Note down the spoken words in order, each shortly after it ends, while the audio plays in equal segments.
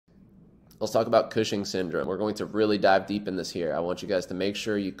let's talk about Cushing syndrome. We're going to really dive deep in this here. I want you guys to make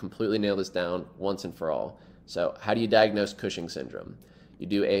sure you completely nail this down once and for all. So how do you diagnose Cushing syndrome? You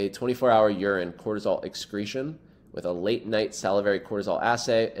do a 24-hour urine cortisol excretion with a late-night salivary cortisol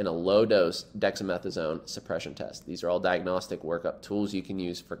assay and a low-dose dexamethasone suppression test. These are all diagnostic workup tools you can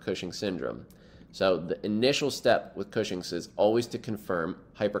use for Cushing syndrome. So the initial step with Cushing's is always to confirm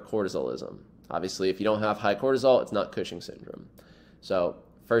hypercortisolism. Obviously, if you don't have high cortisol, it's not Cushing syndrome. So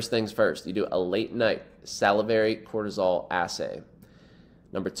first things first, you do a late-night salivary cortisol assay.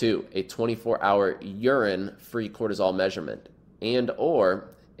 Number 2, a 24-hour urine-free cortisol measurement and or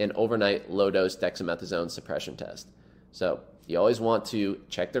an overnight low-dose dexamethasone suppression test. So you always want to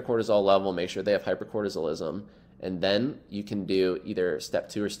check their cortisol level, make sure they have hypercortisolism, and then you can do either step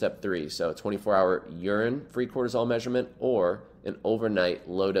 2 or step 3. So a 24-hour urine-free cortisol measurement or an overnight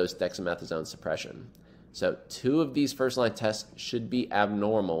low-dose dexamethasone suppression. So 2 of these first-line tests should be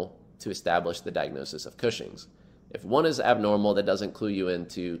abnormal to establish the diagnosis of Cushing's. If one is abnormal, that doesn't clue you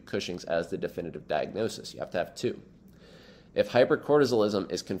into Cushing's as the definitive diagnosis. You have to have 2. If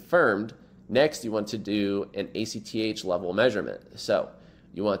hypercortisolism is confirmed, next you want to do an ACTH level measurement. So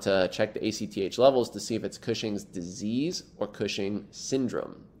you want to check the ACTH levels to see if it's Cushing's disease or Cushing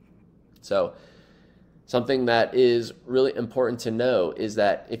syndrome. So something that is really important to know is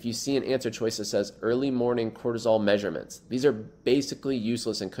that if you see an answer choice that says early morning cortisol measurements, these are basically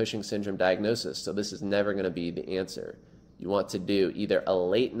useless in Cushing syndrome diagnosis, so this is never going to be the answer. You want to do either a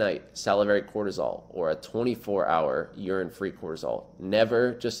late night salivary cortisol or a 24-hour urine-free cortisol.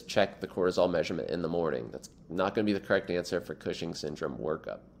 Never just check the cortisol measurement in the morning. That's not going to be the correct answer for Cushing syndrome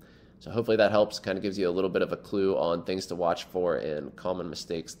workup. So hopefully that helps, kind of gives you a little bit of a clue on things to watch for and common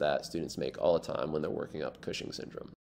mistakes that students make all the time when they're working up Cushing syndrome.